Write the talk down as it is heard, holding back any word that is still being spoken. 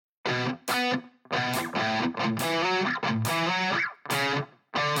And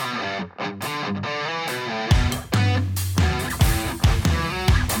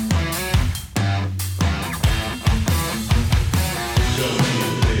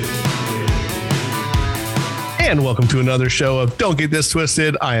welcome to another show of Don't Get This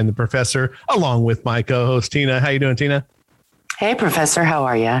Twisted. I am the professor, along with my co-host, Tina. How you doing, Tina? Hey, Professor. How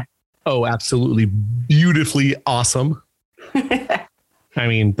are you? Oh, absolutely beautifully awesome. I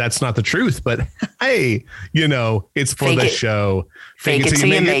mean, that's not the truth, but hey, you know, it's for the show. Fake it till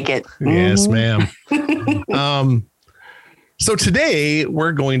you make it. Yes, ma'am. So today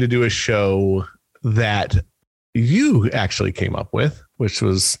we're going to do a show that you actually came up with, which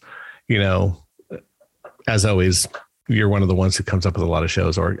was, you know, as always, you're one of the ones who comes up with a lot of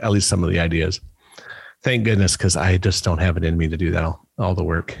shows, or at least some of the ideas. Thank goodness, because I just don't have it in me to do that all the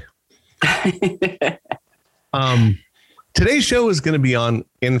work. Today's show is going to be on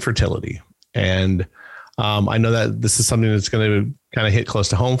infertility. And I know that this is something that's going to kind of hit close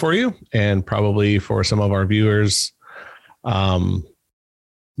to home for you and probably for some of our viewers.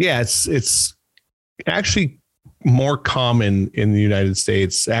 It's actually more common in the United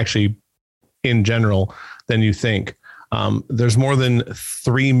States, actually in general, than you think. There's more than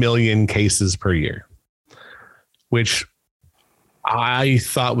 3 million cases per year, which I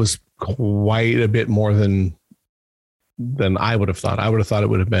thought was quite a bit more than I would have thought. I would have thought it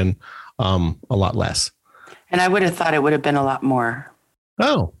would have been a lot less. And I would have thought it would have been a lot more.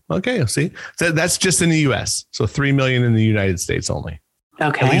 Oh, okay. See, so that's just in the US. So 3 million in the United States only.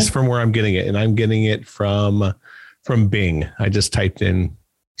 Okay. At least from where I'm getting it. And I'm getting it from Bing. I just typed in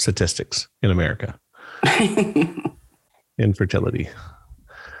statistics in America. Infertility.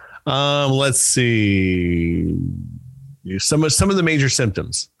 Let's see. Some of the major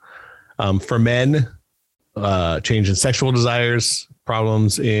symptoms. For men, change in sexual desires,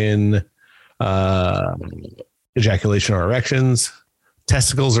 problems in ejaculation or erections,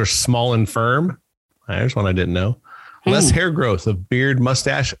 testicles are small and firm. There's one I didn't know. Less hair growth of beard,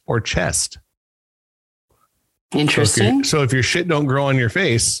 mustache, or chest. Interesting. So if your shit don't grow on your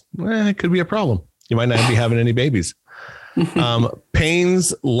face, it could be a problem. You might not be having any babies.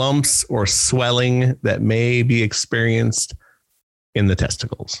 Pains, lumps, or swelling that may be experienced in the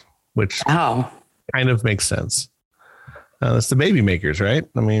testicles, which kind of makes sense. That's the baby makers, right?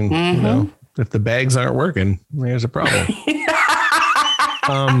 I mean, you know, if the bags aren't working, there's a problem.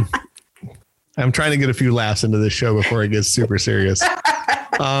 I'm trying to get a few laughs into this show before it gets super serious.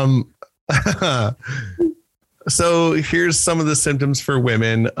 So here's some of the symptoms for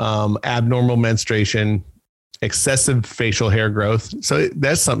women. Abnormal menstruation, excessive facial hair growth. So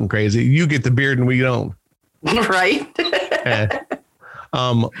that's something crazy. You get the beard and we don't. Right.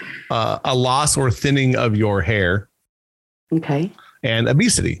 A loss or thinning of your hair. Okay. And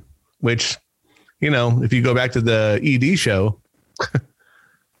obesity, which, you know, if you go back to the ED show.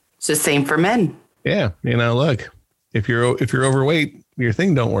 It's the same for men. Yeah. You know, look, if you're overweight, your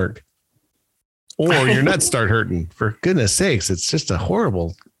thing don't work. Or your nuts start hurting. For goodness sakes, it's just a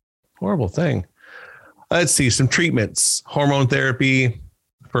horrible, horrible thing. Let's see some treatments. Hormone therapy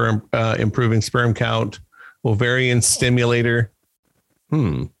for improving sperm count. Ovarian stimulator.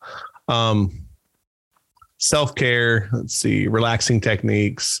 Self-care. Let's see. Relaxing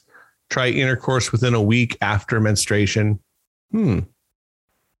techniques. Try intercourse within a week after menstruation. Okay.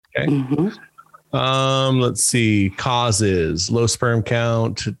 Let's see. Causes. Low sperm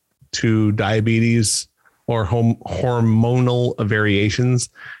count to diabetes or hormonal variations.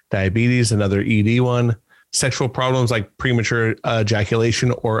 Diabetes, another ED one. Sexual problems like premature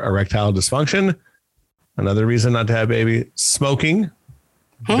ejaculation or erectile dysfunction. Another reason not to have a baby. Smoking.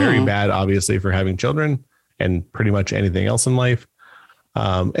 Very bad, obviously, for having children and pretty much anything else in life.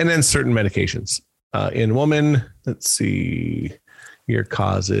 And then certain medications. In women, let's see, your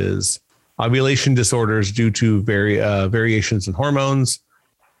causes. Ovulation disorders due to variations in hormones.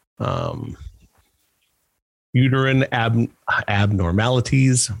 Uterine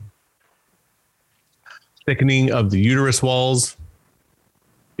abnormalities, thickening of the uterus walls,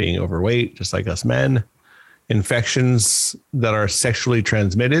 being overweight, just like us men, infections that are sexually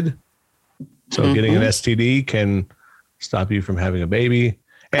transmitted. So getting an STD can stop you from having a baby,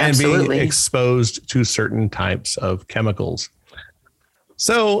 and being exposed to certain types of chemicals.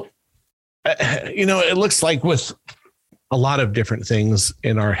 So, you know, it looks like with a lot of different things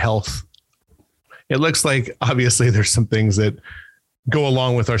in our health, it looks like obviously there's some things that go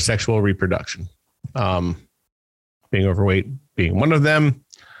along with our sexual reproduction. Being overweight being one of them,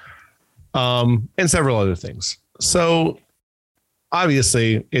 and several other things. So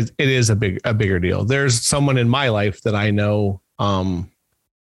obviously it is a bigger deal. There's someone in my life that I know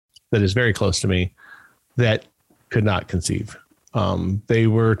that is very close to me that could not conceive. They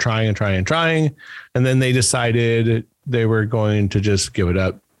were trying, and then they decided they were going to just give it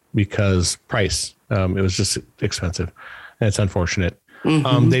up because price. It was just expensive, and it's unfortunate.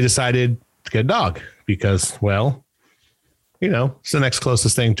 They decided to get a dog because, well, it's the next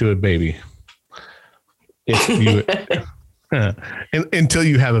closest thing to a baby. If you until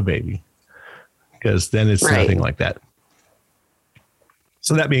you have a baby, because then it's nothing like that.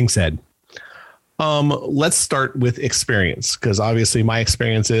 So that being said, let's start with experience, because obviously my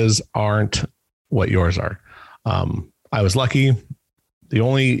experiences aren't what yours are. I was lucky. The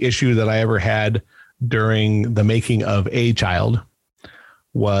only issue that I ever had during the making of a child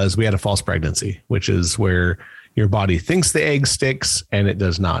was we had a false pregnancy, which is where your body thinks the egg sticks and it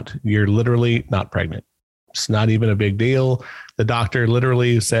does not. You're literally not pregnant. It's not even a big deal. The doctor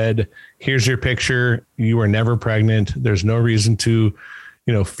literally said, here's your picture. You were never pregnant. There's no reason to,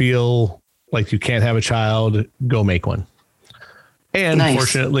 feel like you can't have a child. Go make one. And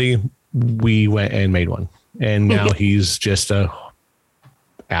fortunately, we went and made one. And now he's just a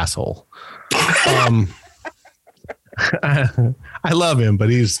asshole. I love him, but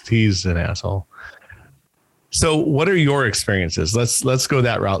he's an asshole. So what are your experiences? Let's go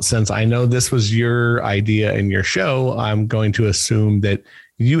that route. Since I know this was your idea and your show, I'm going to assume that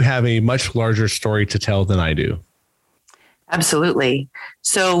you have a much larger story to tell than I do. Absolutely.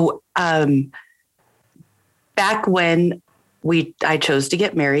 So back when I chose to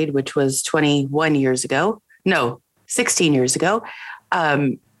get married, which was 16 years ago.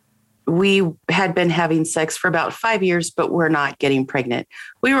 We had been having sex for about 5 years, but we're not getting pregnant.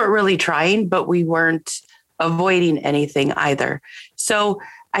 We weren't really trying, but we weren't avoiding anything either. So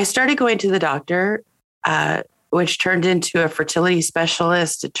I started going to the doctor, which turned into a fertility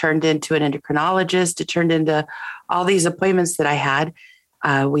specialist. It turned into an endocrinologist. It turned into all these appointments that I had.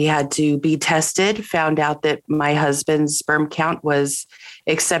 We had to be tested, found out that my husband's sperm count was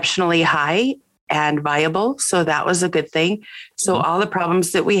exceptionally high and viable. So that was a good thing. So all the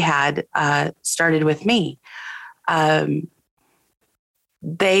problems that we had started with me.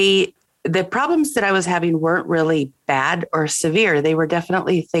 The problems that I was having weren't really bad or severe. They were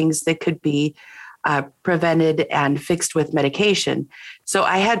definitely things that could be prevented and fixed with medication. So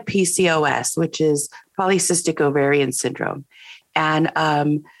I had PCOS, which is polycystic ovarian syndrome.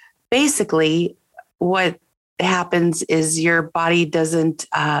 And basically what happens is your body doesn't,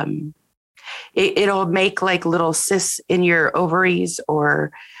 it'll make like little cysts in your ovaries,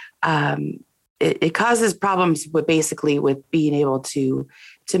 or it causes problems with being able to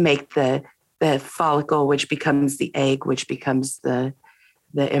make the follicle, which becomes the egg, which becomes the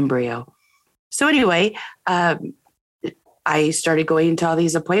embryo. So anyway, I started going to all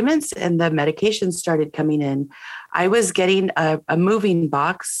these appointments and the medications started coming in. I was getting a moving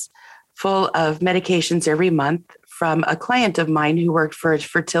box full of medications every month from a client of mine who worked for a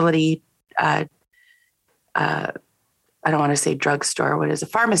fertility, I don't want to say drugstore, what is a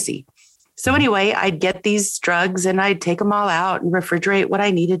pharmacy. So anyway, I'd get these drugs and I'd take them all out and refrigerate what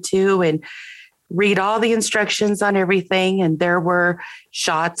I needed to and read all the instructions on everything. And there were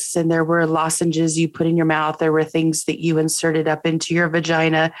shots and there were lozenges you put in your mouth. There were things that you inserted up into your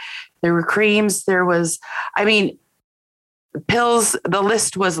vagina. There were creams. Pills. The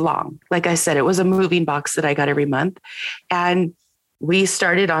list was long. Like I said, it was a moving box that I got every month. And we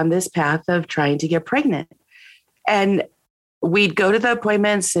started on this path of trying to get pregnant. And we'd go to the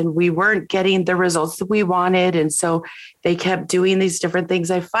appointments and we weren't getting the results that we wanted. And so they kept doing these different things.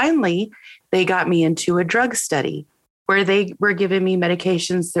 They got me into a drug study where they were giving me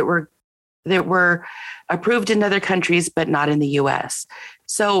medications that were approved in other countries, but not in the US.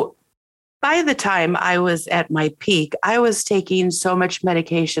 So by the time I was at my peak, I was taking so much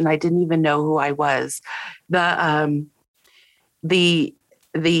medication, I didn't even know who I was. The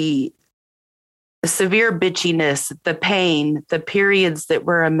severe bitchiness, the pain, the periods that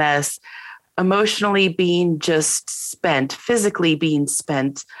were a mess, emotionally being just spent, physically being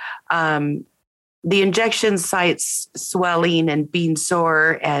spent, the injection sites swelling and being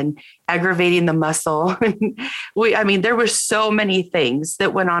sore and aggravating the muscle. There were so many things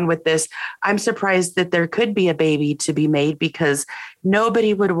that went on with this. I'm surprised that there could be a baby to be made because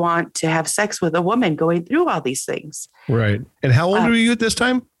nobody would want to have sex with a woman going through all these things. Right. And how old were you at this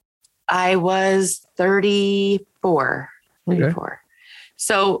time? I was 34. Okay.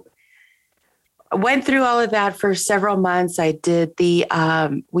 So I went through all of that for several months. We did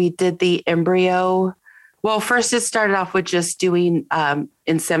the embryo. Well, first it started off with just doing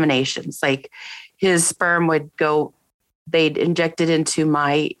inseminations. Like his sperm would go, they'd inject it into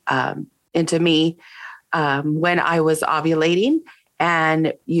me when I was ovulating.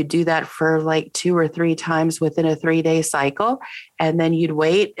 And you do that for like 2 or 3 times within a 3-day cycle. And then you'd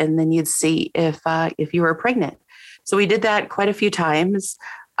wait and then you'd see if you were pregnant. So we did that quite a few times.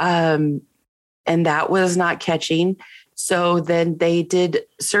 And that was not catching. So then they did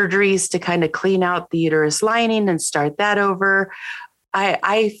surgeries to kind of clean out the uterus lining and start that over.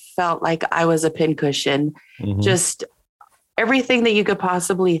 I felt like I was a pincushion, just everything that you could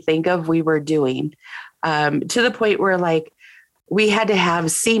possibly think of, we were doing, to the point where like we had to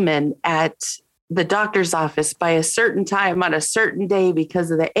have semen at the doctor's office by a certain time on a certain day because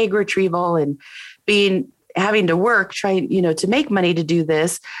of the egg retrieval and having to work, trying, to make money to do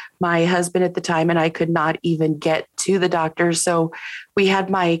this. My husband at the time and I could not even get to the doctor. So we had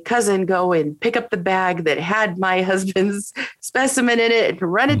my cousin go and pick up the bag that had my husband's specimen in it and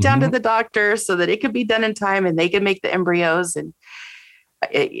run it down to the doctor so that it could be done in time and they could make the embryos. And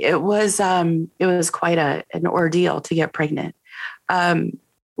it was quite an ordeal to get pregnant.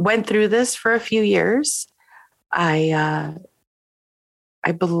 Went through this for a few years.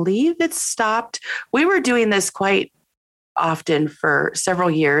 I believe it stopped. We were doing this quite often for several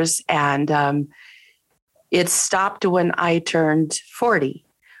years, and it stopped when I turned 40.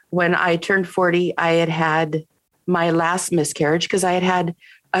 When I turned 40, I had my last miscarriage because I had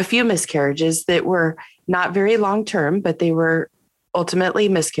a few miscarriages that were not very long-term, but they were ultimately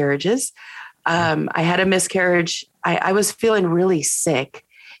miscarriages. I had a miscarriage. I was feeling really sick,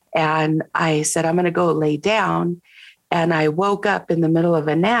 and I said, I'm going to go lay down. And I woke up in the middle of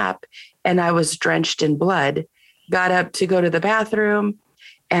a nap and I was drenched in blood, got up to go to the bathroom,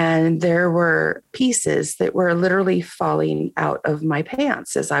 and there were pieces that were literally falling out of my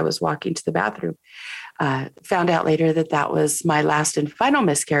pants as I was walking to the bathroom. Found out later that was my last and final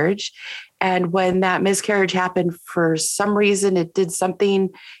miscarriage. And when that miscarriage happened, for some reason, it did something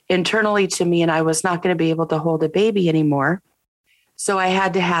internally to me and I was not going to be able to hold a baby anymore. So I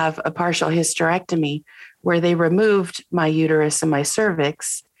had to have a partial hysterectomy where they removed my uterus and my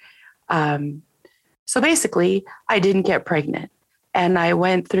cervix. So basically, I didn't get pregnant. And I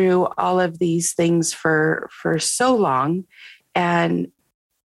went through all of these things for so long. And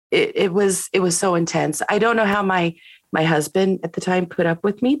it was so intense. I don't know how my husband at the time put up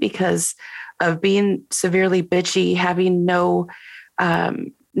with me because of being severely bitchy, having no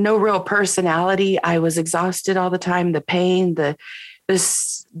real personality. I was exhausted all the time, the pain, the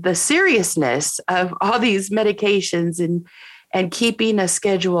seriousness of all these medications and keeping a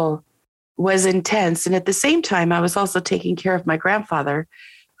schedule was intense. And at the same time, I was also taking care of my grandfather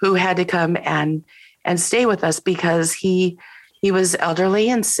who had to come and stay with us because he was elderly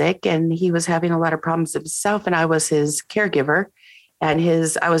and sick and he was having a lot of problems himself. And I was his caregiver and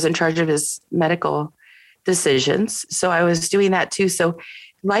I was in charge of his medical decisions. So I was doing that too. So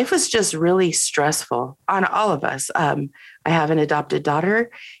life was just really stressful on all of us. I have an adopted daughter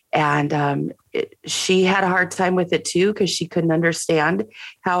and she had a hard time with it too, because she couldn't understand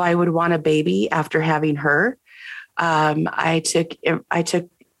how I would want a baby after having her. I took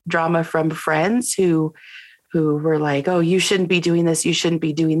drama from friends who were like, oh, you shouldn't be doing this. You shouldn't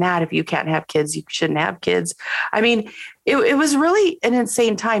be doing that. If you can't have kids, you shouldn't have kids. I mean, it was really an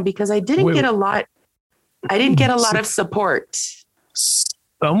insane time because I didn't get a lot of support.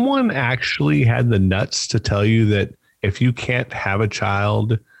 Someone actually had the nuts to tell you that if you can't have a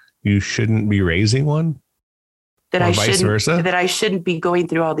child, you shouldn't be raising one? That I shouldn't be going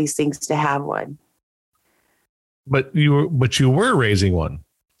through all these things to have one. But you were raising one.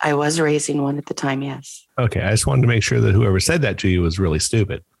 I was raising one at the time, yes. Okay, I just wanted to make sure that whoever said that to you was really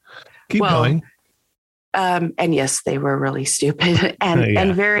stupid. Keep going. And yes, they were really stupid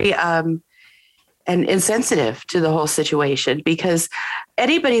and very and insensitive to the whole situation, because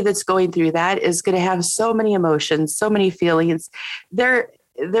anybody that's going through that is going to have so many emotions, so many feelings. They're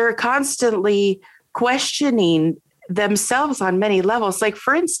constantly questioning themselves on many levels. Like,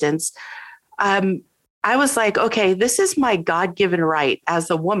 for instance, I was like, okay, this is my God-given right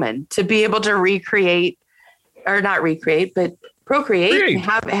as a woman to be able to recreate, or not recreate, but procreate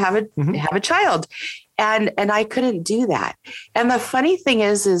and have a child. And I couldn't do that. And the funny thing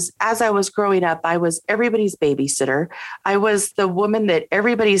is as I was growing up, I was everybody's babysitter. I was the woman that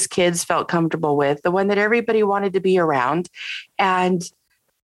everybody's kids felt comfortable with, the one that everybody wanted to be around. And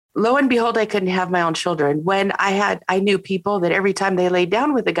lo and behold, I couldn't have my own children when I knew people that every time they laid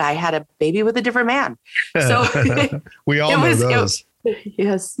down with a guy had a baby with a different man. So we all know those.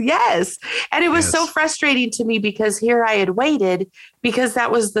 Yes. And it was so frustrating to me because here I had waited because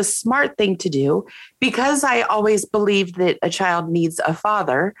that was the smart thing to do, because I always believed that a child needs a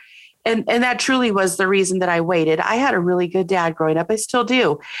father. And that truly was the reason that I waited. I had a really good dad growing up. I still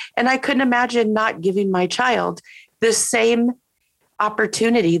do. And I couldn't imagine not giving my child the same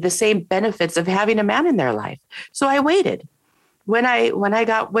opportunity, the same benefits of having a man in their life. So I waited. When I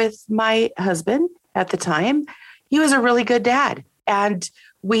got with my husband at the time, he was a really good dad. And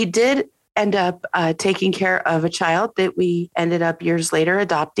we did end up taking care of a child that we ended up years later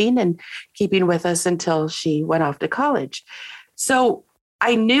adopting and keeping with us until she went off to college. So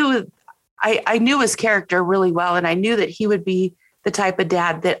I knew his character really well, and I knew that he would be the type of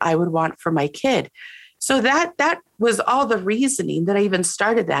dad that I would want for my kid. So that was all the reasoning that I even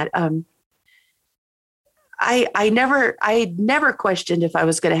started that. I never questioned if I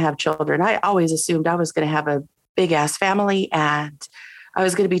was going to have children. I always assumed I was going to have a big ass family, and I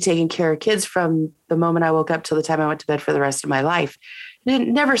was going to be taking care of kids from the moment I woke up till the time I went to bed for the rest of my life.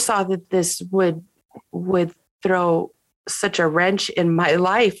 Never saw that this would throw such a wrench in my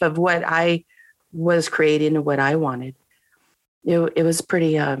life of what I was creating and what I wanted. It was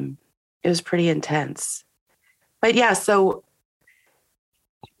pretty intense. But yeah, so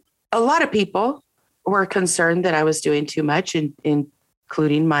a lot of people were concerned that I was doing too much,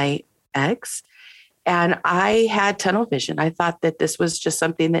 including my ex. And I had tunnel vision. I thought that this was just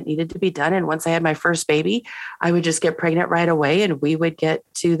something that needed to be done. And once I had my first baby, I would just get pregnant right away, and we would get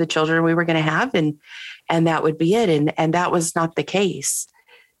to the children we were going to have, and that would be it. And that was not the case.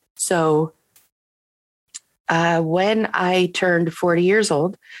 So when I turned 40 years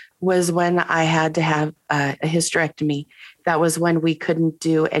old was when I had to have a hysterectomy. That was when we couldn't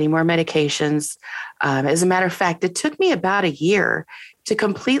do any more medications. As a matter of fact, it took me about a year to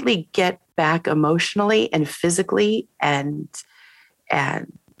completely get back emotionally and physically and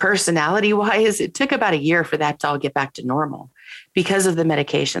personality wise. It took about a year for that to all get back to normal because of the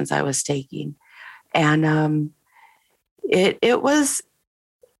medications I was taking. And it was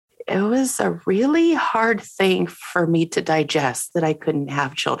a really hard thing for me to digest that I couldn't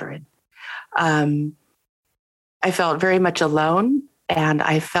have children. I felt very much alone, and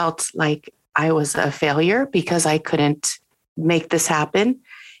I felt like I was a failure because I couldn't make this happen.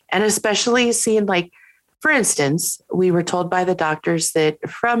 And especially seeing, like, for instance, we were told by the doctors that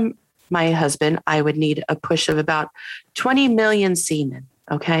from my husband, I would need a push of about 20 million semen.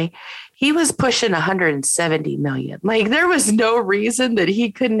 Okay. He was pushing 170 million. Like, there was no reason that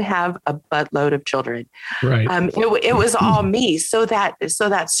he couldn't have a buttload of children. Right. It was all me. So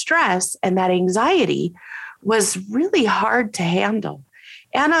that stress and that anxiety was really hard to handle.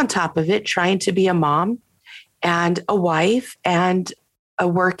 And on top of it, trying to be a mom and a wife and a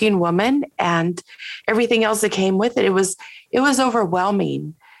working woman and everything else that came with it. It was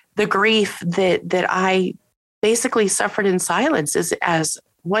overwhelming. The grief that I basically suffered in silence as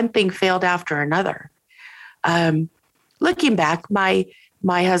one thing failed after another. Looking back, my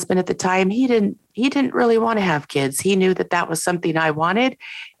husband at the time, he didn't really want to have kids. He knew that was something I wanted,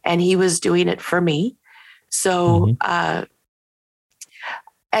 and he was doing it for me. So at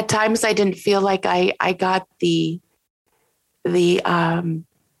times I didn't feel like I got the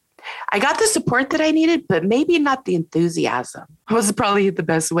support that I needed, but maybe not the enthusiasm was probably the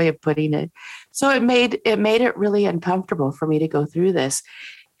best way of putting it. So it made it really uncomfortable for me to go through this.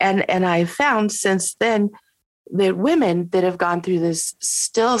 And I found since then that women that have gone through this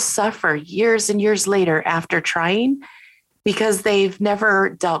still suffer years and years later after trying, because they've never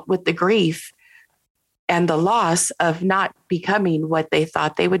dealt with the grief and the loss of not becoming what they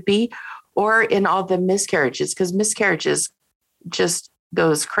thought they would be, or in all the miscarriages, because miscarriages just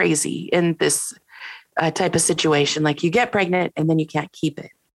goes crazy in this type of situation. Like, you get pregnant and then you can't keep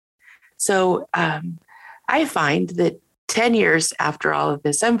it. So I find that 10 years after all of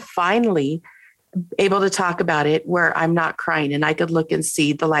this, I'm finally able to talk about it where I'm not crying, and I could look and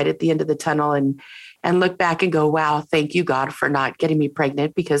see the light at the end of the tunnel and look back and go, wow, thank you, God, for not getting me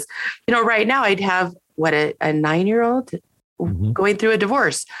pregnant. Because, right now I'd have a 9-year-old going through a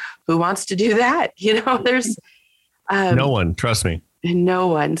divorce. Who wants to do that? There's no one, trust me. No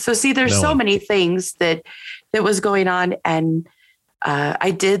one. So see, there's so many things that was going on. And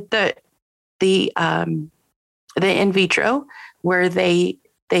I did the in vitro, where they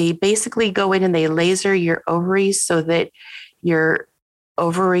basically go in and they laser your ovaries so that your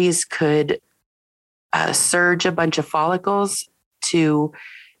ovaries could surge a bunch of follicles to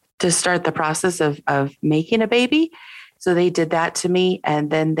start the process of making a baby. So they did that to me. And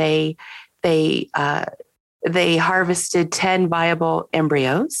then they harvested 10 viable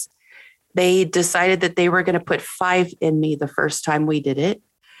embryos. They decided that they were going to put 5 in me the first time we did it.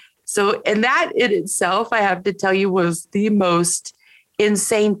 So, and that in itself, I have to tell you, was the most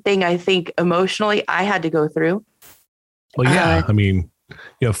insane thing I think emotionally I had to go through. Well, yeah. I mean,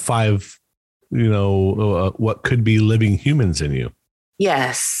 5, what could be living humans in you.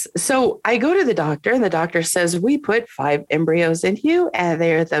 Yes. So I go to the doctor and the doctor says, we put 5 embryos in you and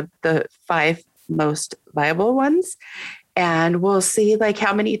they're the 5 most viable ones. And we'll see like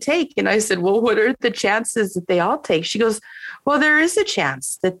how many you take. And I said, well, what are the chances that they all take? She goes, well, there is a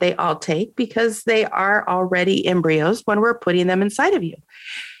chance that they all take because they are already embryos when we're putting them inside of you.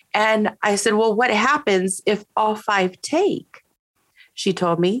 And I said, well, what happens if all 5 take? She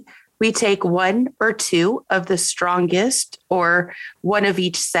told me, we take 1 or 2 of the strongest or one of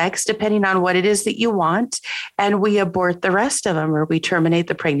each sex, depending on what it is that you want. And we abort the rest of them, or we terminate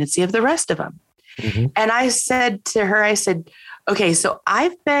the pregnancy of the rest of them. Mm-hmm. And I said to her, I said, okay, so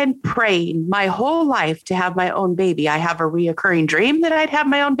I've been praying my whole life to have my own baby. I have a reoccurring dream that I'd have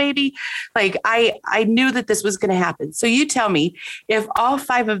my own baby. Like I knew that this was going to happen. So you tell me, if all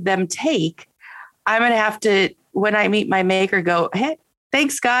 5 of them take, I'm going to have to, when I meet my maker, go, hey,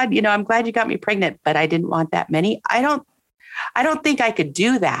 thanks God, I'm glad you got me pregnant, but I didn't want that many. I don't think I could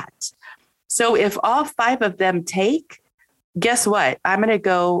do that. So if all 5 of them take, guess what? I'm going to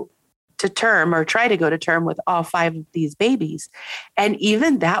go to term or try to go to term with all 5 of these babies. And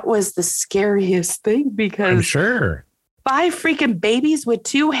even that was the scariest thing because I'm sure 5 freaking babies with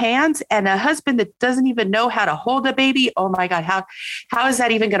 2 hands and a husband that doesn't even know how to hold a baby. Oh my God. How is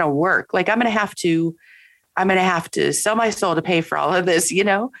that even going to work? Like I'm going to have to sell my soul to pay for all of this,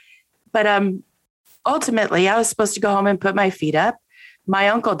 but, ultimately I was supposed to go home and put my feet up. My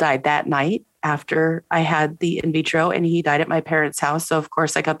uncle died that night after I had the in vitro, and he died at my parents' house. So of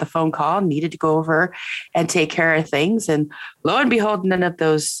course I got the phone call, needed to go over and take care of things. And lo and behold, none of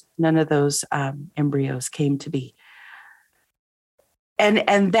those embryos came to be.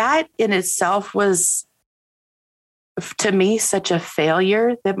 And that in itself was, to me, such a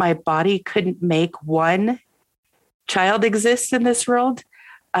failure that my body couldn't make one child exist in this world.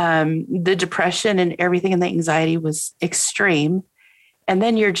 The depression and everything and the anxiety was extreme. And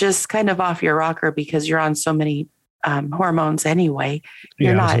then you're just kind of off your rocker because you're on so many hormones anyway.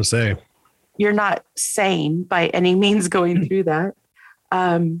 You're I was gonna say. You're not sane by any means going through that.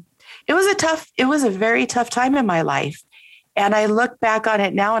 It was a very tough time in my life. And I look back on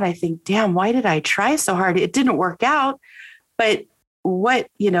it now and I think, damn, why did I try so hard? It didn't work out. But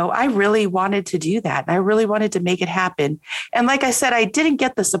I really wanted to do that. And I really wanted to make it happen. And like I said, I didn't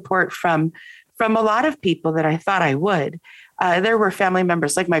get the support from a lot of people that I thought I would. There were family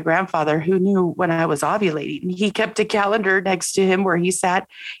members like my grandfather who knew when I was ovulating. He kept a calendar next to him where he sat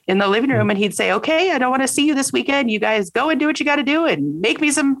in the living room and he'd say, okay, I don't want to see you this weekend. You guys go and do what you got to do and make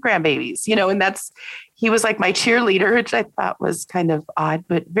me some grandbabies, and he was like my cheerleader, which I thought was kind of odd,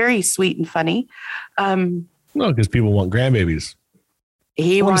 but very sweet and funny. No, because people want grandbabies.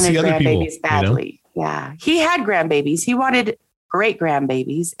 He wanted grandbabies badly. Yeah. He had grandbabies. He wanted great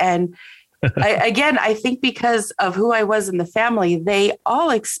grandbabiys. And I think because of who I was in the family, they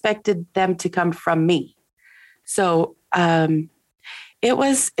all expected them to come from me. So it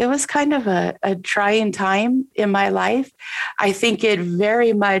was kind of a trying time in my life. I think it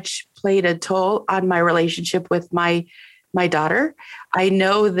very much played a toll on my relationship with my daughter. I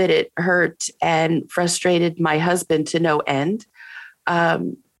know that it hurt and frustrated my husband to no end.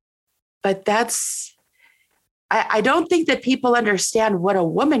 But I don't think that people understand what a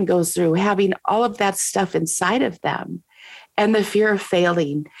woman goes through, having all of that stuff inside of them and the fear of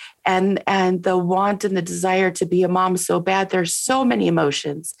failing and the want and the desire to be a mom so bad. There's so many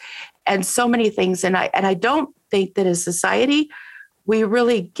emotions and so many things. And I don't think that as society, we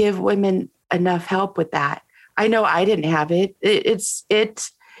really give women enough help with that. I know I didn't have it. It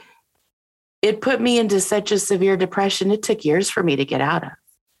put me into such a severe depression. It took years for me to get out of.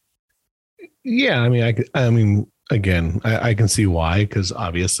 Yeah. I mean, again, I can see why, because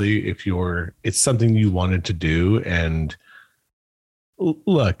obviously it's something you wanted to do. And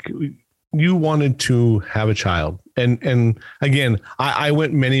look, you wanted to have a child. And again, I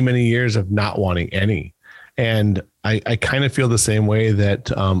went many, many years of not wanting any. And I kind of feel the same way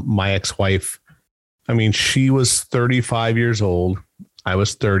that my ex-wife, she was 35 years old. I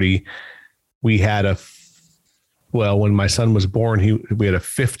was 30. We had when my son was born, we had a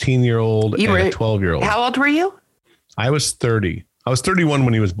 15-year-old and a 12-year-old. How old were you? I was 30. I was 31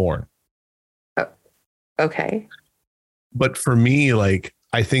 when he was born. Oh, okay. But for me,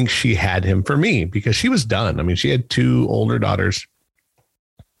 I think she had him for me because she was done. She had 2 older daughters.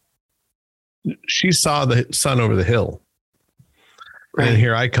 She saw the sun over the hill. Right. And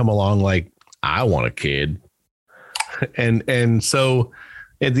here I come along I want a kid. And so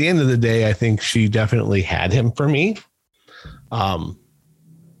at the end of the day, I think she definitely had him for me.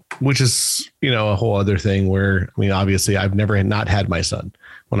 which is, a whole other thing where, obviously I've never not had my son.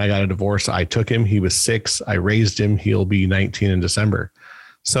 When I got a divorce, I took him, he was 6. I raised him. He'll be 19 in December.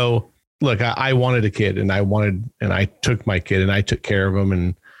 So look, I wanted a kid and I took my kid and I took care of him.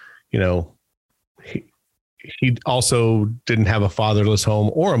 And, he also didn't have a fatherless home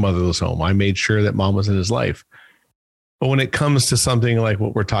or a motherless home. I made sure that mom was in his life. But when it comes to something like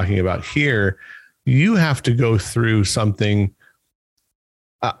what we're talking about here, you have to go through something.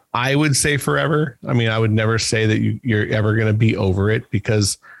 I would say forever. I would never say that you're ever going to be over it,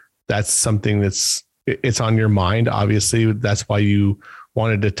 because that's something it's on your mind. Obviously, that's why you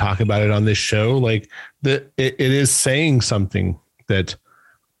wanted to talk about it on this show. Like it is saying something that,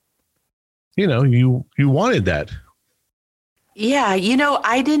 you wanted that. Yeah.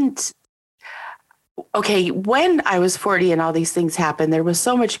 I didn't. Okay. When I was 40 and all these things happened, there was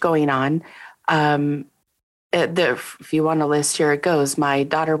so much going on. If you want to list, here it goes. My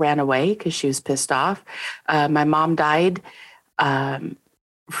daughter ran away because she was pissed off. My mom died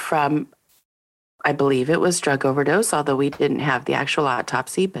from, I believe it was drug overdose, although we didn't have the actual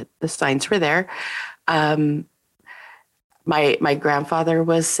autopsy, but the signs were there. My grandfather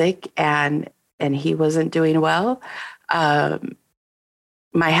was sick and he wasn't doing well.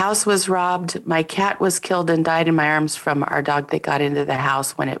 My house was robbed. My cat was killed and died in my arms from our dog that got into the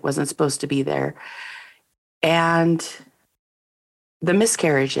house when it wasn't supposed to be there. And the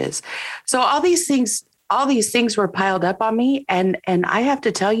miscarriages. So all these things were piled up on me. And I have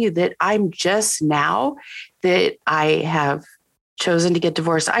to tell you that I'm just now that I have chosen to get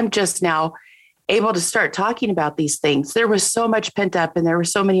divorced. I'm just now able to start talking about these things. There was so much pent up and there were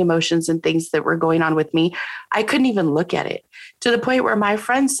so many emotions and things that were going on with me. I couldn't even look at it, to the point where my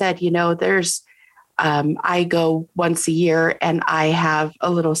friend said, I go once a year and I have a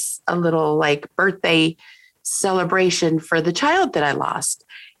little like birthday celebration for the child that I lost.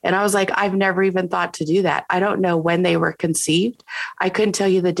 And I was like, I've never even thought to do that. I don't know when they were conceived. I couldn't tell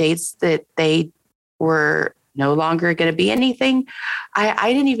you the dates that they were no longer going to be anything.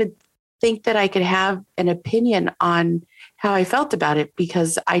 I didn't even think that I could have an opinion on how I felt about it,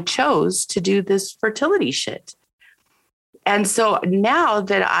 because I chose to do this fertility shit. And so now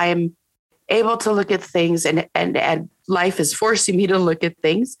that I'm able to look at things and life is forcing me to look at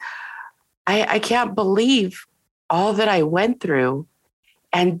things, I can't believe all that I went through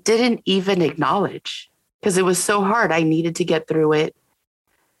and didn't even acknowledge, because it was so hard. I needed to get through it.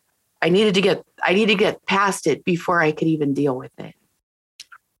 I need to get past it before I could even deal with it.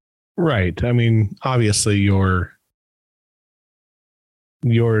 Right. Obviously you're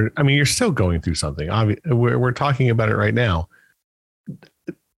still going through something. We're talking about it right now.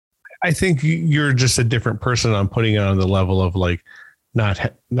 I think you're just a different person on putting it on the level of like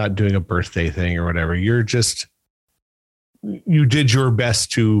not doing a birthday thing or whatever. You did your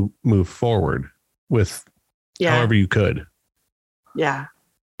best to move forward with however you could. Yeah.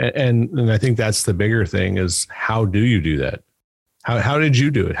 And I think that's the bigger thing is, how do you do that? How did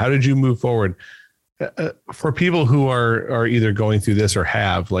you do it? How did you move forward? For people who are either going through this or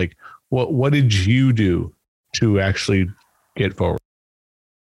have, like, what did you do to actually get forward?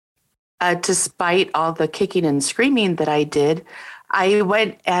 Despite all the kicking and screaming that I did, I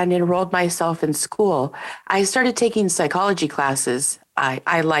went and enrolled myself in school. I started taking psychology classes.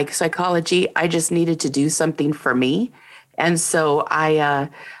 I like psychology. I just needed to do something for me. And so I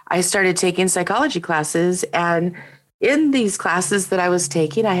started taking psychology classes. And in these classes that I was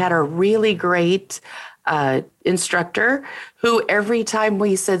taking, I had a really great instructor who, every time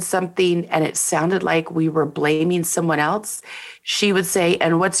we said something and it sounded like we were blaming someone else, she would say,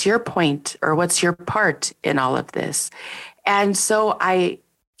 "And what's your point, or what's your part in all of this?" And so I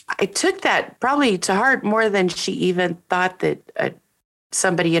took that probably to heart more than she even thought that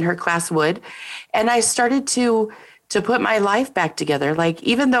somebody in her class would. And I started to put my life back together. Like,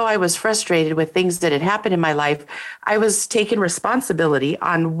 even though I was frustrated with things that had happened in my life, I was taking responsibility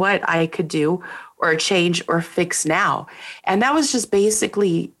on what I could do or change or fix now. And that was just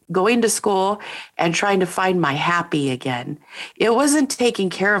basically going to school and trying to find my happy again. It wasn't taking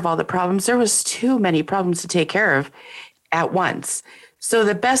care of all the problems. There was too many problems to take care of at once. So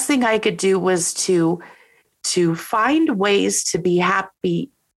the best thing I could do was to find ways to be happy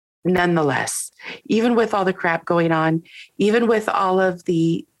nonetheless, even with all the crap going on, even with all of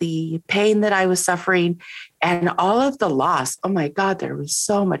the pain that I was suffering and all of the loss. Oh my God, there was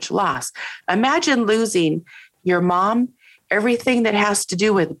so much loss. Imagine losing your mom, everything that has to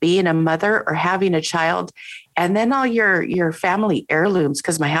do with being a mother or having a child, and then all your family heirlooms,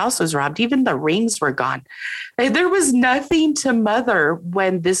 because my house was robbed. Even the rings were gone. There was nothing to mother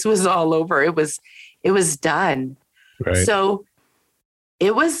when this was all over. It was done. Right. So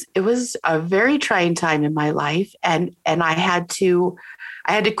it was a very trying time in my life. And I had to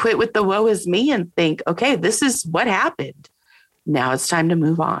quit with the woe is me and think, okay, this is what happened. Now it's time to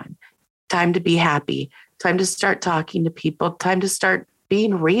move on, time to be happy, time to start talking to people, time to start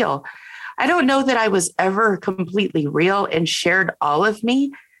being real. I don't know that I was ever completely real and shared all of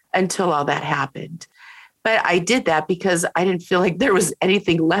me until all that happened. But I did that because I didn't feel like there was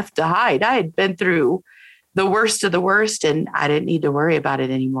anything left to hide. I had been through the worst of the worst and I didn't need to worry about it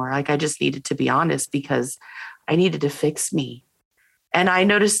anymore. Like I just needed to be honest because I needed to fix me. And I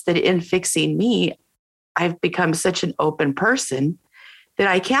noticed that in fixing me, I've become such an open person that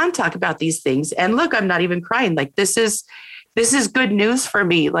I can talk about these things. And look, I'm not even crying. Like this is good news for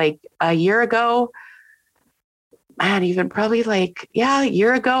me. Like a year ago, man, even probably a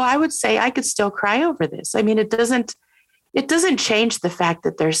year ago, I would say I could still cry over this. I mean, it doesn't change the fact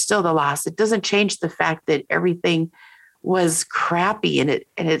that there's still the loss. It doesn't change the fact that everything was crappy and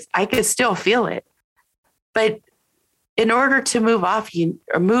I could still feel it. But in order to move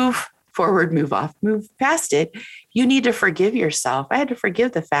past it, you need to forgive yourself. I had to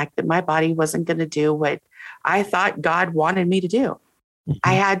forgive the fact that my body wasn't going to do what I thought God wanted me to do. Mm-hmm.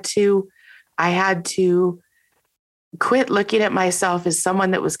 I had to quit looking at myself as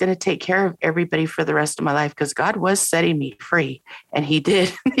someone that was going to take care of everybody for the rest of my life because God was setting me free. And he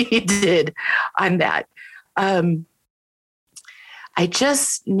did on that. I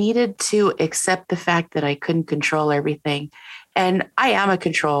just needed to accept the fact that I couldn't control everything. And I am a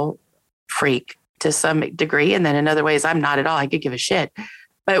control freak to some degree. And then in other ways, I'm not at all. I could give a shit.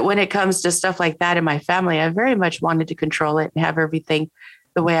 But when it comes to stuff like that in my family, I very much wanted to control it and have everything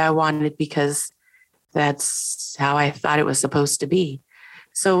the way I wanted because that's how I thought it was supposed to be.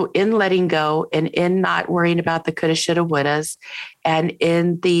 So in letting go and in not worrying about the coulda, shoulda, wouldas, and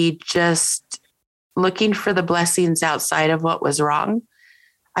in the just looking for the blessings outside of what was wrong,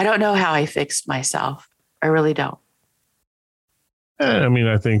 I don't know how I fixed myself. I really don't. I mean,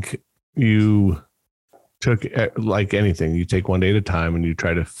 I think you took, like anything, you take one day at a time and you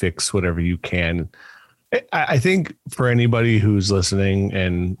try to fix whatever you can. I think for anybody who's listening,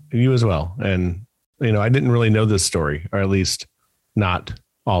 and you as well, and I didn't really know this story, or at least not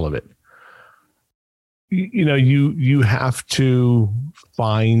all of it. You have to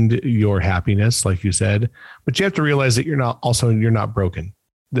find your happiness, like you said, but you have to realize that you're not broken.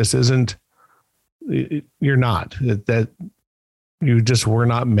 This isn't, you're not, that you just were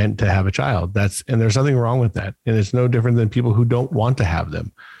not meant to have a child. And there's nothing wrong with that. And it's no different than people who don't want to have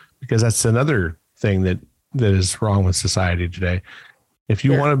them, because that's another thing that is wrong with society today. If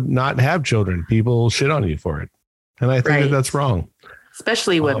you want to not have children, people shit on you for it. And I think that that's wrong.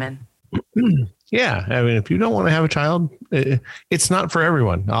 Especially women. Yeah. I mean, if you don't want to have a child, it's not for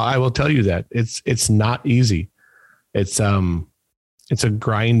everyone. I will tell you that it's not easy. It's a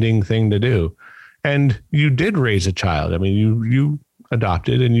grinding thing to do. And you did raise a child. I mean, you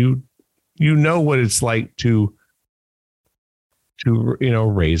adopted, and you know what it's like to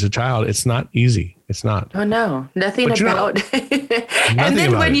raise a child. It's not easy. It's not. Oh no, nothing about.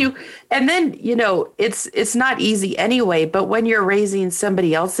 And then it's not easy anyway. But when you're raising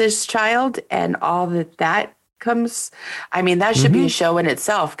somebody else's child and all that comes, I mean, that should be a show in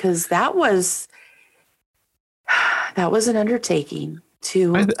itself, because that was an undertaking.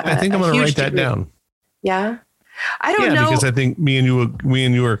 I think I'm going to write that down. Yeah, I don't know, because I think me and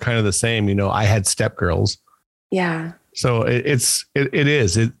you are kind of the same. I had stepgirls. Yeah. So it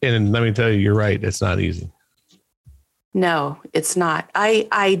is. And let me tell you, you're right. It's not easy. No, it's not.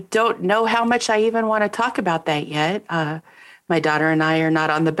 I don't know how much I even want to talk about that yet. My daughter and I are not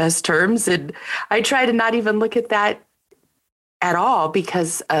on the best terms, and I try to not even look at that at all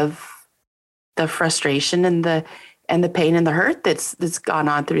because of the frustration and the pain and the hurt that's gone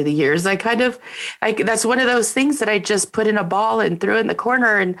on through the years. That's one of those things that I just put in a ball and threw in the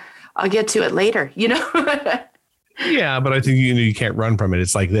corner, and I'll get to it later, Yeah, but I think you can't run from it.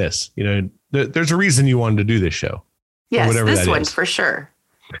 It's like this, there's a reason you wanted to do this show. Yes, this one for sure.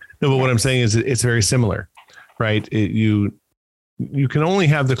 No, but what I'm saying is it's very similar, right? You can only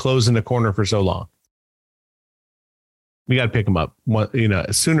have the clothes in the corner for so long. We got to pick them up,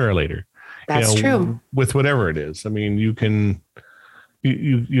 sooner or later. That's true. With whatever it is. I mean, you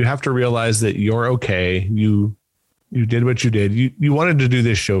have to realize that you're okay. You did what you did. You wanted to do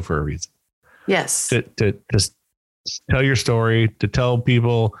this show for a reason. Yes. To just tell your story, to tell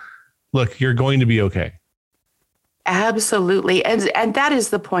people, look, you're going to be okay. Absolutely. And that is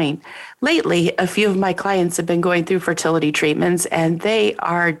the point. Lately, a few of my clients have been going through fertility treatments, and they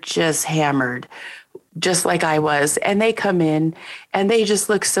are just hammered, just like I was. And they come in and they just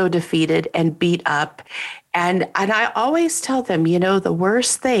look so defeated and beat up. And I always tell them, the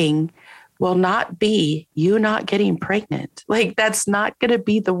worst thing will not be you not getting pregnant. Like, that's not going to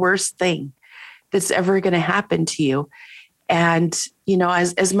be the worst thing that's ever going to happen to you. And,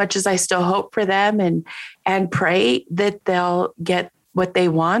 as much as I still hope for them and pray that they'll get what they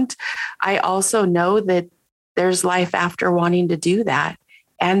want, I also know that there's life after wanting to do that.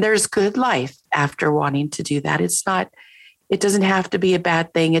 And there's good life after wanting to do that. It doesn't have to be a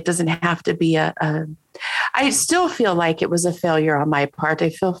bad thing. It doesn't have to be I still feel like it was a failure on my part. I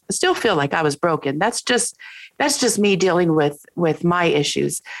still feel like I was broken. That's just me dealing with my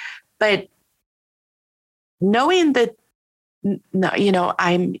issues. But knowing that,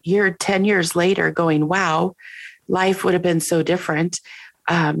 I'm here 10 years later going, wow, life would have been so different.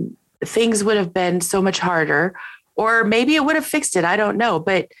 Things would have been so much harder, or maybe it would have fixed it. I don't know,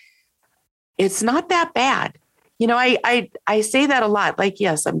 but it's not that bad. I say that a lot. Like,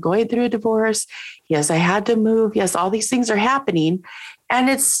 yes, I'm going through a divorce. Yes, I had to move. Yes, all these things are happening, and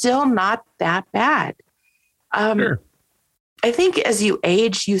it's still not that bad. Sure. I think as you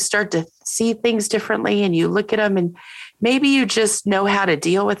age, you start to see things differently, and you look at them, and maybe you just know how to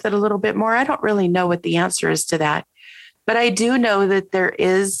deal with it a little bit more. I don't really know what the answer is to that, but I do know that there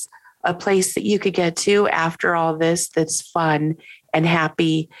is a place that you could get to after all this that's fun and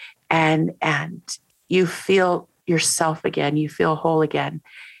happy, and you feel yourself again, you feel whole again.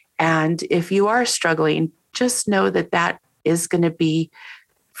 And if you are struggling, just know that is going to be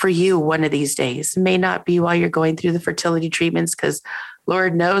for you one of these days. It may not be while you're going through the fertility treatments, because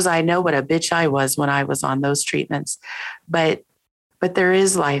Lord knows I know what a bitch I was when I was on those treatments. But there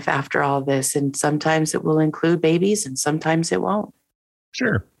is life after all this, and sometimes it will include babies and sometimes it won't.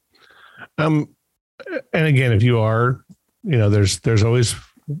 Sure. And again, if you are, there's always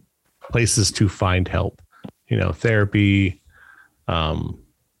places to find help, therapy,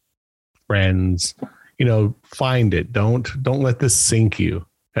 friends, find it. Don't let this sink you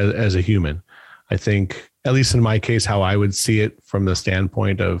as a human. I think, at least in my case, how I would see it from the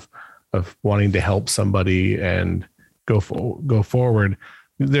standpoint of wanting to help somebody and go forward.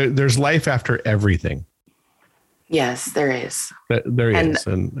 There's life after everything. Yes, there is. There is.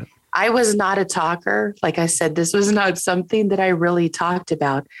 And I was not a talker. Like I said, this was not something that I really talked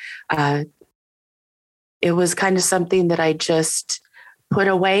about. It was kind of something that I just put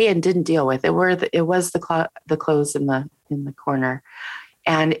away and didn't deal with. It was the clothes in the corner,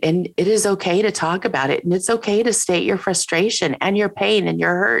 and it is okay to talk about it, and it's okay to state your frustration and your pain and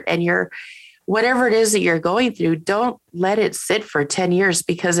your hurt and your whatever it is that you're going through. Don't let it sit for 10 years,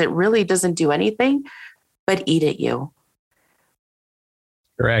 because it really doesn't do anything but eat at you.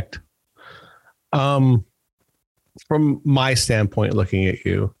 Correct. From my standpoint, looking at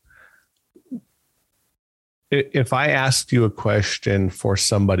you, if I asked you a question for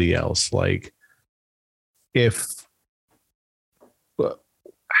somebody else, like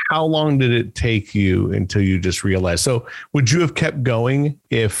how long did it take you until you just realized? So would you have kept going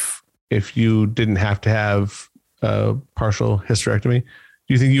if you didn't have to have a partial hysterectomy? Do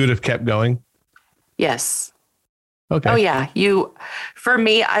you think you would have kept going? Yes. Okay. Oh yeah. For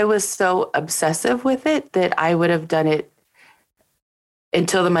me, I was so obsessive with it that I would have done it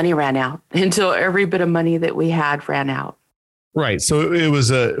until the money ran out, until every bit of money that we had ran out. Right. So it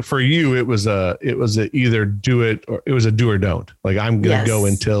was for you, it was either do it, or it was a do or don't. Like, I'm going to go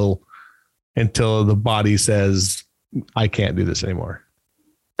until the body says, I can't do this anymore.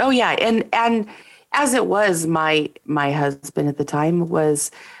 Oh yeah. And as it was, my husband at the time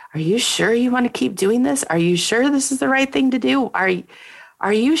was, are you sure you want to keep doing this? Are you sure this is the right thing to do?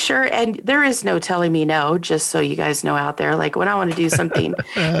 Are you sure? And there is no telling me no, just so you guys know out there. Like, when I want to do something,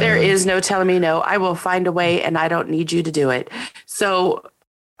 there is no telling me no. I will find a way, and I don't need you to do it. So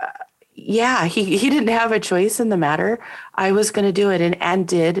yeah, he didn't have a choice in the matter. I was going to do it, and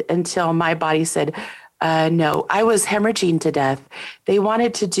did, until my body said, no. I was hemorrhaging to death. They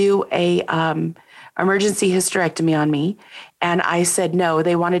wanted to do a emergency hysterectomy on me, and I said no.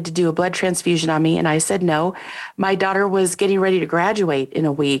 They wanted to do a blood transfusion on me, and I said no. My daughter was getting ready to graduate in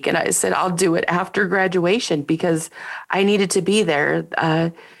a week, and I said, I'll do it after graduation, because I needed to be there.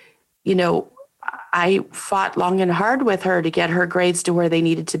 I fought long and hard with her to get her grades to where they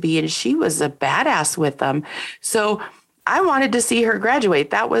needed to be, and she was a badass with them. So I wanted to see her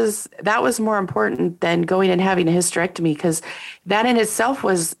graduate. That was more important than going and having a hysterectomy, because that in itself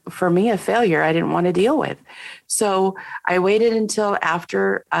was, for me, a failure I didn't want to deal with. So I waited until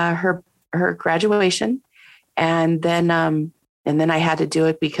after her graduation, and then I had to do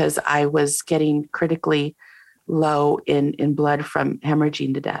it because I was getting critically low in blood from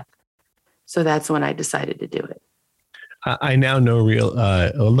hemorrhaging to death. So that's when I decided to do it. I now know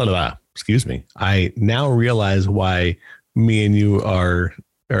excuse me. I now realize why me and you are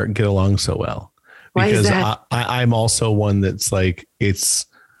get along so well. Why is Because that? I'm also one that's like, it's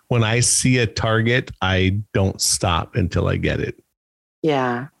when I see a target, I don't stop until I get it.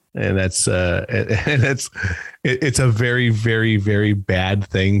 Yeah. And that's and it's a very, very, very bad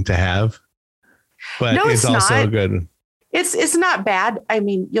thing to have, but No, it's it's also not. good. It's not bad. I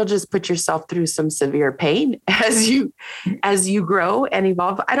mean, you'll just put yourself through some severe pain as you grow and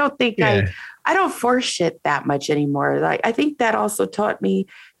evolve. I don't think Yeah. I don't force shit that much anymore. Like I think that also taught me,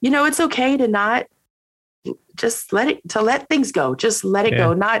 it's okay to not just let things go. Just let it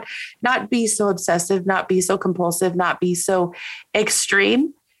Yeah. go. Not be so obsessive, not be so compulsive, not be so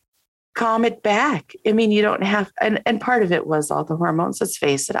extreme. Calm it back. I mean, you don't have, and part of it was all the hormones. Let's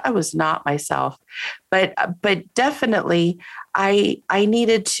face it, I was not myself, but definitely, I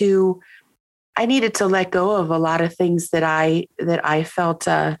needed to let go of a lot of things that I felt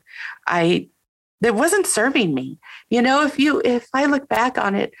I that wasn't serving me. If I look back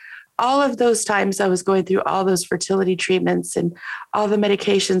on it, all of those times I was going through all those fertility treatments and all the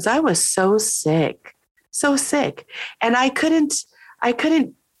medications, I was so sick, and I couldn't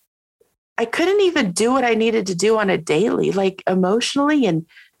even do what I needed to do on a daily, like emotionally and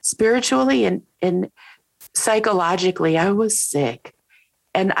spiritually and psychologically. I was sick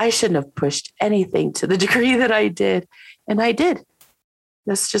and I shouldn't have pushed anything to the degree that I did. And I did.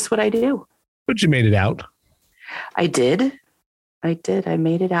 That's just what I do. But you made it out. I did. I did. I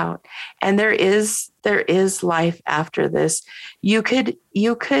made it out. And there is life after this. You could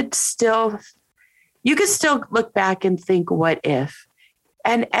still look back and think, what if?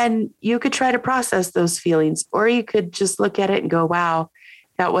 And you could try to process those feelings, or you could just look at it and go, wow,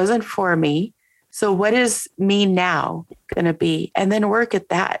 that wasn't for me. So what is me now going to be? And then work at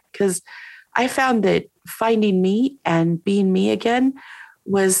that. Because I found that finding me and being me again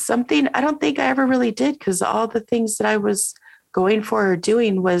was something I don't think I ever really did, because all the things that I was going for or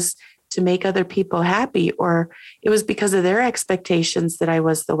doing was to make other people happy, or it was because of their expectations that I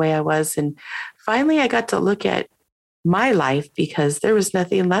was the way I was. And finally, I got to look at my life because there was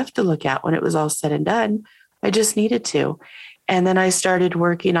nothing left to look at when it was all said and done. I just needed to. And then I started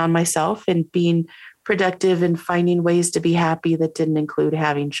working on myself and being productive and finding ways to be happy that didn't include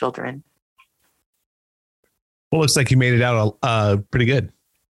having children. Well, looks like you made it out pretty good. It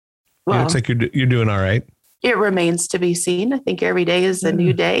looks Well, like you're doing all right. it remains to be seen. I think every day is a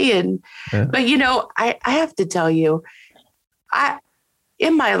new day. Yeah. But I have to tell you,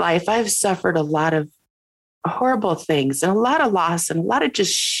 in my life, I've suffered a lot of horrible things and a lot of loss and a lot of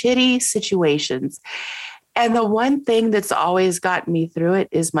just shitty situations. And the one thing that's always gotten me through it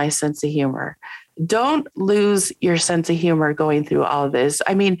is my sense of humor. Don't lose your sense of humor going through all of this.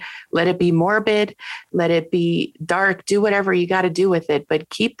 I mean, let it be morbid, let it be dark, do whatever you got to do with it, but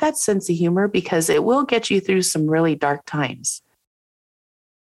keep that sense of humor because it will get you through some really dark times.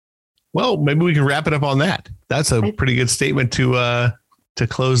 Well, maybe we can wrap it up on that. That's a pretty good statement to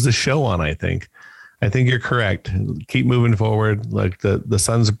close the show on, I think. I think you're correct. Keep moving forward. Like the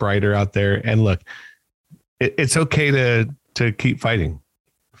sun's brighter out there. And look, it's okay to keep fighting.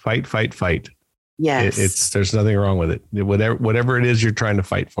 Fight. Yes. There's nothing wrong with it. Whatever it is you're trying to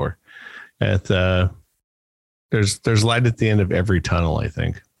fight for. There's light at the end of every tunnel, I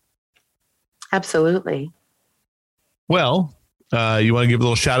think. Absolutely. Well, you want to give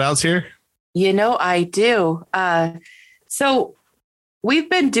little shout outs here? I do. So we've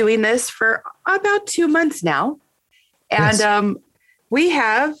been doing this for about 2 months now. And Yes.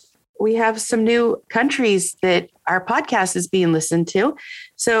 we have some new countries that our podcast is being listened to.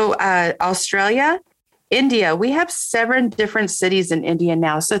 So Australia, India, we have 7 different cities in India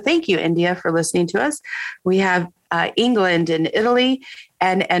now. So thank you, India, for listening to us. We have England and Italy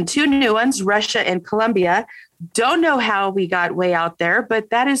and 2 new ones, Russia and Colombia. Don't know how we got way out there, but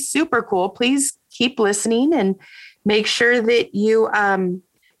that is super cool. Please keep listening and make sure that you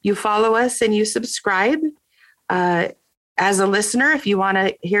follow us and you subscribe. As a listener, if you want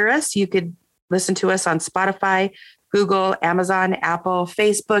to hear us, you could listen to us on Spotify, Google, Amazon, Apple,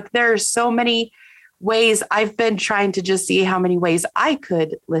 Facebook. There are so many ways. I've been trying to just see how many ways I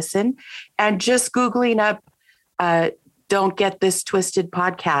could listen, and just Googling up Don't Get This Twisted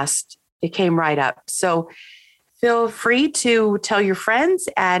podcast, it came right up. So feel free to tell your friends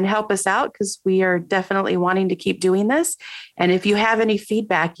and help us out, because we are definitely wanting to keep doing this. And if you have any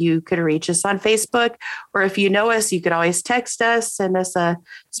feedback, you could reach us on Facebook, or if you know us, you could always text us, send us a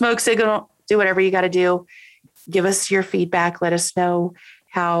smoke signal, do whatever you got to do. Give us your feedback. Let us know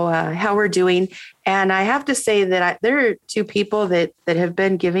how we're doing. And I have to say that there are 2 people that have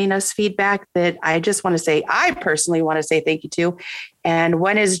been giving us feedback that I personally want to say thank you to. And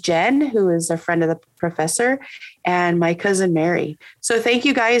one is Jen, who is a friend of the professor, and my cousin Mary. So thank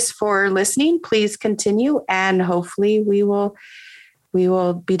you guys for listening. Please continue, and hopefully we will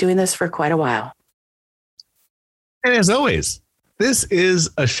be doing this for quite a while. And as always, this is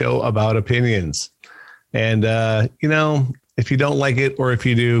a show about opinions. And, if you don't like it, or if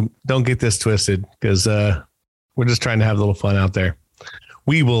you do, don't get this twisted, because we're just trying to have a little fun out there.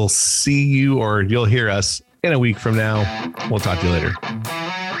 We will see you, or you'll hear us in a week from now. We'll talk to you later.